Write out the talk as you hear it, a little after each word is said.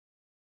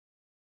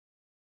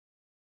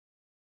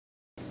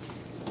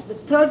The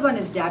third one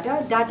is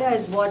data. Data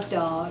is what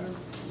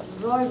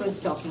Roy was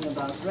talking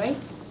about, right?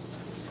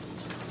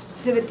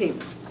 Pivot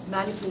tables,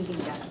 manipulating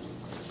data.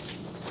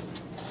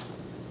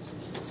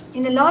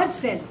 In a large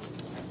sense,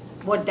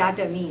 what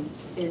data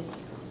means is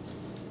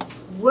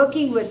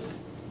working with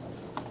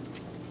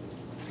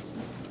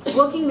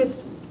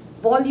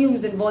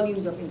volumes and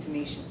volumes of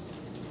information.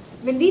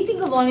 When we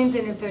think of volumes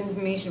and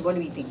information, what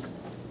do we think?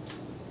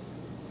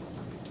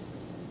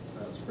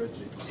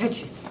 Spreadsheets.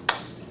 Spreadsheets.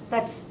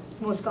 That's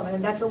most common,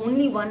 and that's the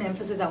only one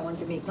emphasis I want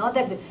to make. Not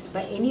that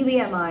by any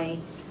way am I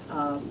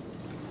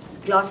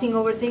glossing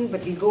over things,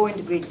 but we go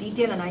into great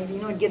detail, and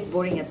it gets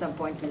boring at some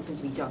point to listen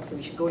to me talk, so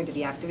we should go into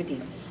the activity.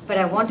 But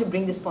I want to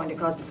bring this point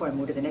across before I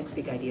move to the next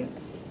big idea.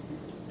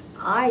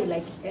 I,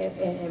 like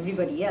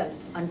everybody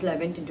else, until I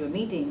went into a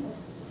meeting,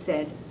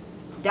 said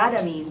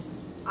data means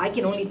I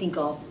can only think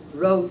of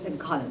rows and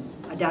columns,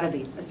 a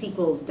database, a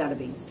SQL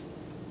database,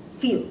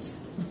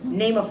 fields,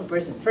 name of a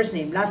person, first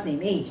name, last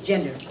name, age,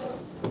 gender.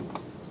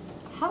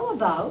 How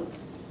about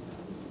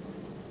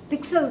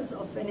pixels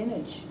of an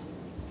image,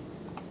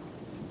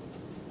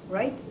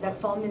 right, that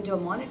formed into a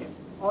monitor,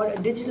 or a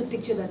digital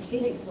picture that's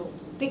taken?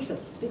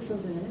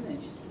 Pixels in an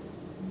image.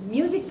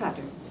 Music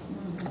patterns,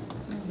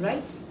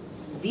 right,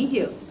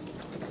 videos.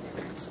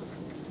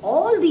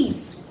 All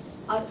these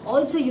are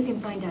also, you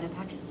can find data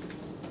patterns.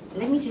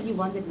 Let me tell you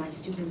one that my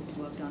student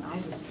worked on. I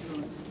was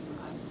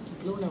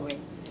blown away.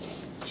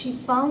 She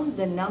found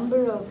the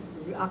number of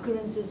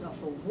occurrences of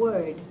a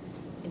word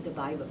in the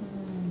Bible.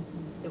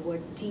 The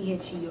word THE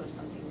or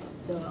something,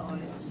 or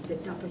the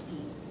upper T,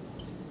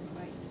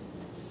 right?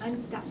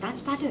 And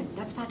that's pattern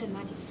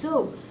magic.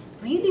 So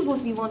really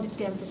what we wanted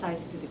to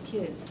emphasize to the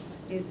kids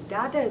is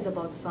data is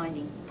about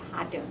finding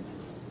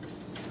patterns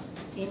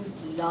in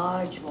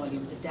large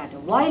volumes of data.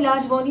 Why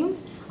large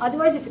volumes?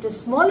 Otherwise, if it is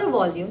smaller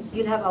volumes,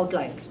 you'll have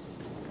outliers,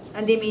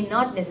 and they may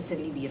not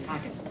necessarily be a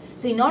pattern.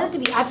 So in order to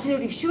be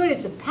absolutely sure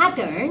it's a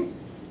pattern,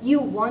 you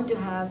want to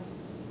have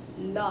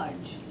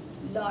large,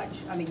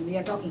 I mean, we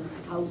are talking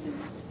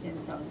thousands,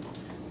 tens of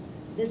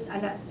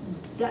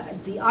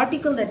thousands. The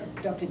article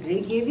that Dr.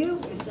 Gray gave you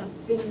is a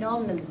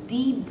phenomenal,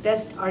 the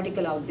best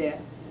article out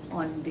there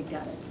on big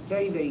data. It's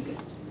very, very good.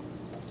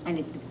 And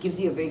it gives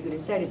you a very good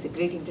insight. It's a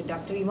great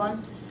introductory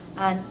one.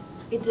 And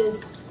it is,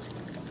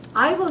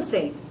 I will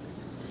say,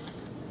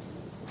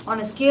 on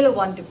a scale of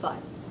 1 to 5,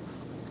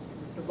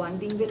 1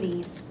 being the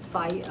least,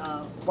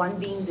 1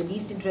 being the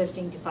least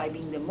interesting to 5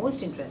 being the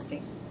most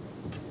interesting,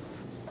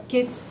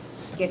 kids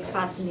get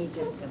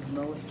fascinated the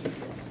most with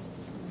this.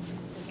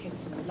 The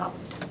kids love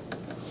it.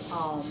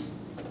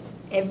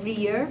 Every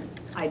year,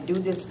 I do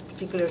this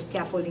particular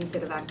scaffolding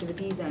set of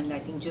activities, and I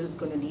think Jill's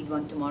going to lead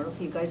one tomorrow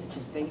for you guys, which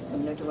is very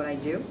similar to what I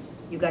do.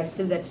 You guys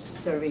filled that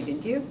survey,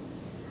 didn't you?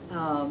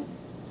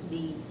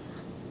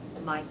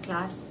 My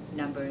class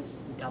numbers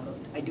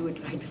doubled. I do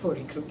it right before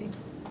recruiting,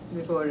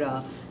 before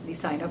they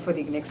sign up for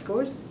the next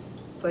course.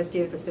 First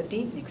year it was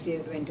 15, next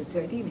year it went to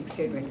 30, next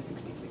year it went to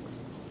 66.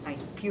 I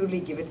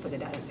purely give it for the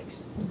data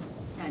section.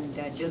 And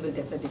Jill will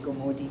definitely go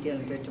more detail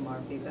into it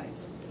tomorrow for you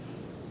guys.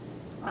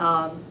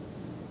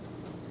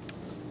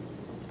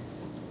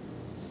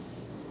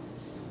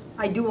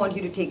 I do want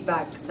you to take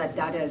back that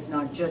data is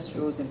not just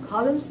rows and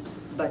columns,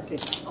 but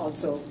it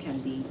also can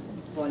be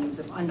volumes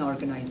of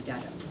unorganized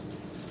data.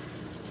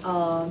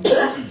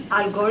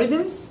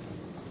 Algorithms.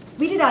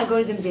 We did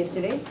algorithms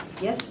yesterday,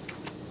 yes?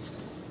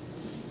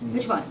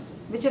 Which one?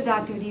 Which of the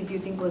activities do you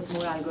think was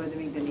more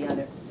algorithmic than the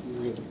other?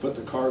 We have to put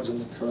the cards in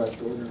the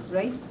correct order.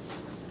 Right?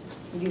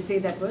 Would you say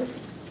that was?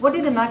 What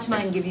did the match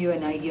mind give you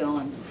an idea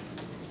on?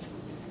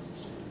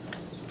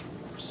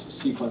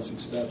 Sequencing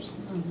steps.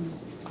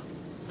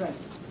 Right,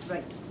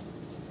 right.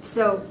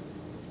 So,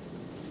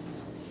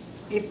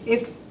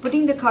 if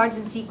putting the cards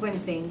in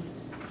sequencing,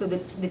 so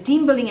the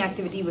team building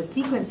activity was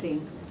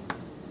sequencing,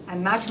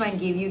 and MatchMind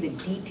gave you the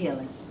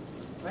detailing,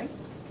 right?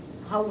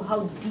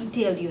 How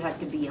detailed you had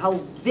to be, how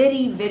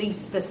very, very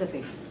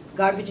specific.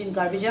 Garbage in,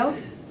 garbage out,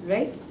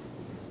 right?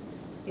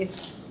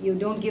 If you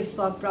don't give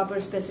proper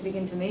specific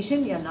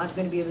information, you're not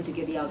going to be able to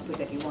get the output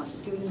that you want.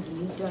 Students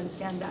need to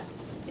understand that.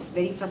 It's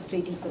very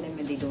frustrating for them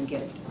when they don't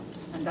get it.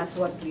 And that's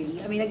what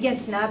really, I mean, again,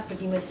 Snap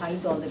pretty much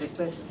hides all the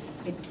requests.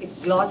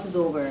 It glosses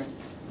over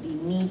the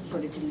need for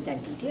it to be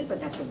that detailed, but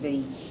that's a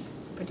very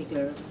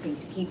particular thing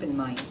to keep in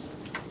mind.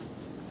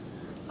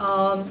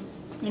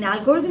 In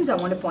algorithms, I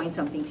want to point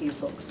something to you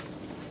folks.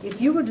 If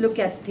you would look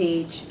at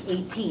page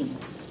 18,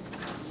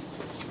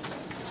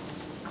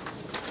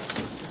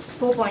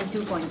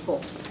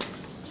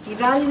 4.2.4.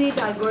 Evaluate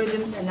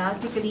algorithms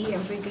analytically,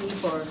 empirically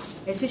for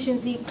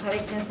efficiency,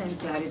 correctness, and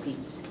clarity.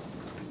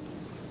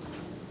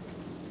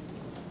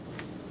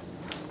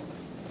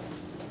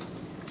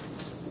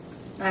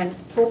 And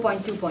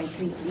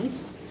 4.2.3, please,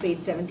 page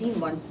 17,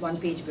 one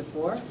page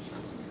before.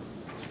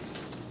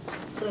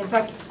 So in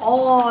fact,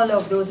 all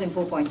of those in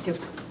 4.2.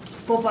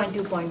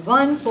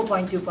 4.2.1,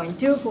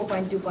 4.2.2,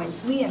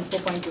 4.2.3, and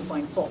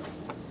 4.2.4.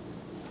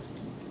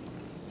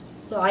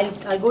 So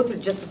I'll go through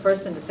just the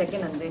first and the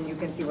second, and then you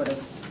can see what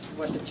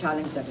the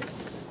challenge that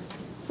is.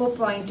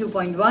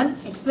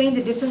 4.2.1, explain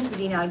the difference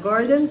between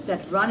algorithms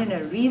that run in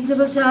a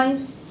reasonable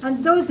time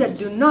and those that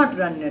do not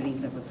run in a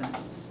reasonable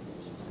time.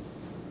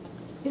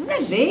 Isn't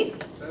that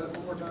vague? Say that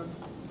one more time.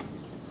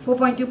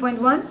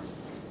 4.2.1,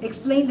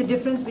 explain the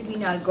difference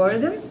between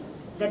algorithms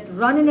that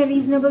run in a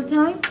reasonable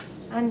time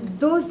and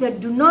those that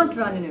do not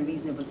run in a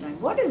reasonable time.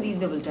 What is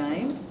reasonable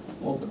time?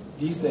 Well,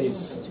 these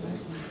days,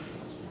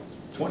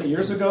 20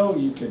 years ago,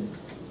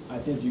 I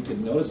think you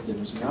could notice the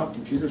difference. Now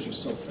computers are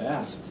so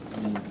fast. I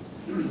mean,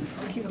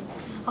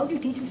 How do you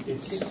teach this?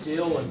 It's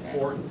still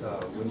important,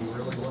 though, when you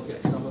really look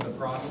at some of the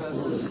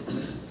processes.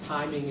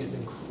 Timing is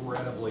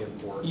incredibly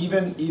important.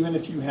 even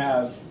if you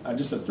have,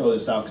 just to throw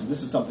this out, because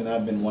this is something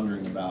I've been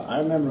wondering about. I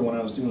remember when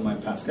I was doing my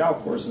Pascal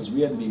courses,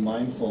 we had to be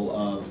mindful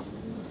of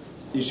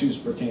issues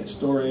pertaining to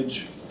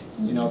storage,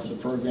 you know, for the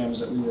programs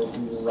that we were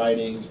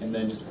writing, and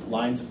then just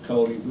lines of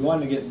code. We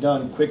wanted to get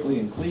done quickly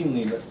and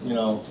cleanly, but, you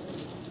know,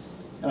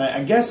 and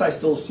I guess I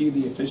still see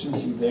the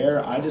efficiency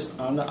there. I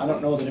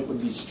don't know that it would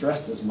be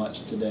stressed as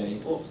much today.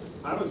 Well,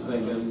 I was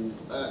thinking,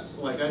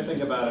 like I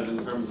think about it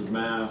in terms of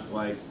math,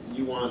 like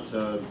you want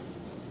to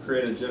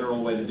create a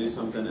general way to do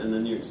something and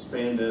then you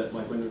expand it,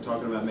 like when you're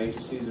talking about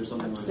matrices or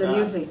something like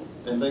Absolutely.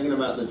 that. And thinking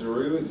about the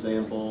Drew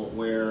example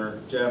where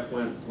Jeff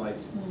went like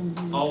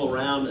all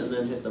around and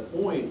then hit the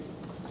point,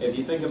 if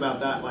you think about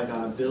that like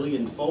on a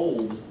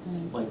billion-fold,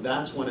 like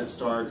that's when it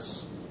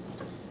starts.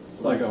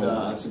 Like,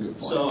 that's a good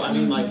point. So I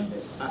mean, like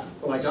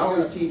I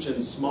always teach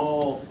in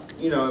small,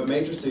 you know,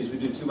 matrices. We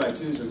do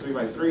 2x2s or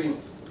 3x3s,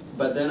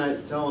 but then I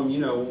tell them, you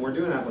know, when we're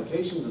doing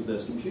applications of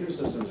this, computer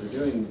systems are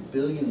doing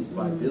billions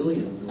by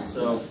billions, and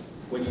so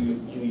when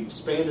you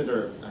expand it,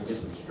 or I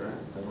guess abstract,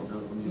 I don't know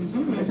if I'm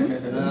using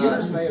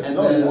Computers may have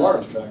and you are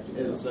abstracting.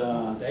 it's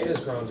Data's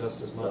grown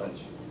just as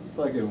much. It's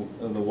like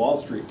in the Wall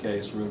Street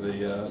case where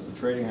the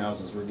trading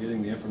houses were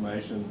getting the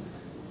information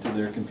to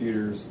their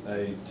computers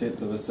a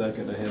tenth of a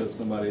second ahead of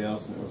somebody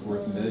else, and it was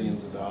worth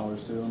millions of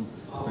dollars to them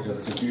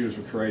because the computers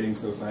were trading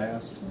so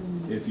fast.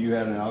 If you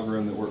had an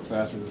algorithm that worked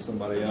faster than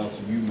somebody else,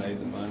 you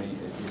made the money.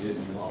 If you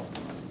didn't, you lost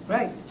the money.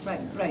 Right.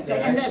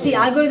 And the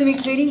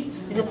algorithmic trading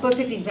is a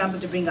perfect example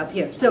to bring up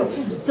here. So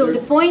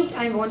the point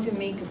I want to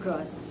make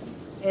across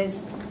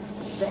is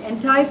the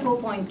entire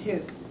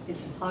 4.2 is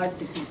hard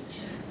to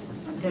teach.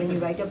 I'm telling you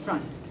right up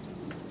front.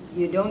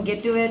 You don't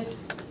get to it,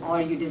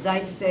 or you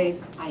decide to say,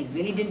 I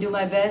really didn't do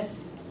my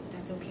best,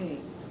 that's okay.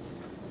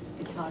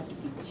 It's hard to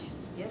teach,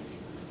 yes?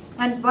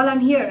 And while I'm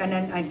here, and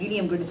I really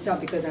am going to stop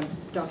because I'm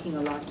talking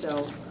a lot,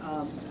 so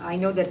I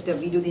know that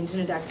we do the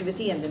internet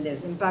activity and then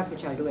there's impact,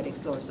 which I'll do at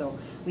Explore, so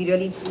we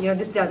really, you know,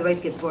 this otherwise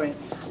gets boring.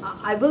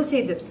 I will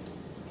say this.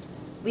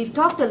 We've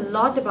talked a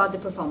lot about the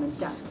performance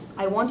tasks.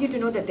 I want you to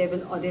know that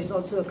there's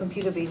also a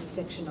computer-based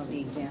section of the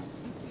exam.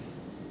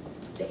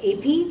 The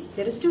AP,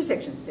 there is two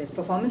sections. There's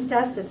performance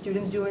tasks that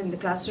students do in the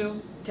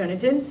classroom, turn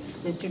it in.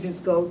 Then students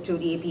go to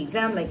the AP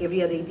exam, like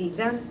every other AP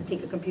exam, and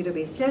take a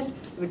computer-based test,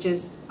 which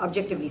is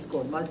objectively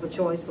scored, multiple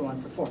choice, so on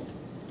and so forth.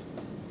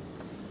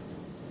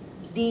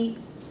 The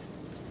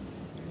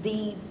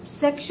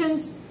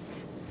sections,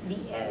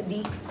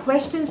 the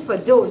questions for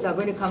those are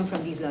going to come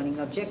from these learning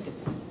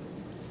objectives,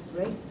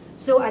 right?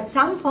 So at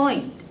some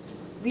point,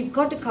 we've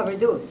got to cover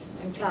those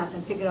in class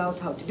and figure out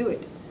how to do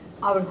it.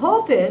 Our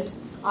hope is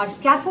our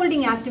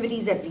scaffolding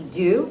activities that we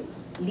do,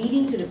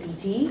 leading to the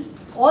PT,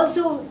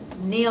 also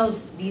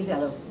nails these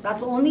LOs.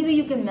 That's the only way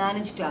you can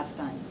manage class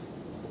time,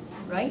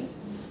 right?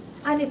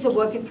 And it's a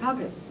work in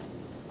progress.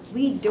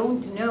 We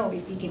don't know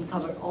if we can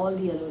cover all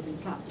the LOs in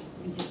class.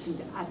 We just do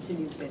the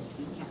absolute best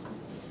we can,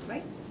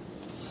 right?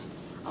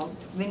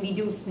 When we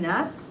do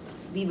SNAP,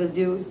 we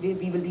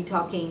will be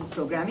talking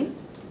programming.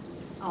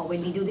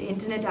 When we do the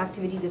internet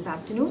activity this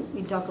afternoon,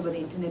 we talk about the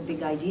internet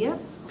big idea.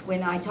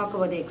 When I talk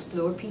about the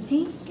Explore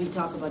PT, we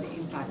talk about the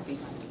impact big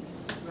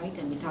idea, right?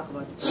 And we talk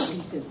about the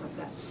pieces of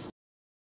that.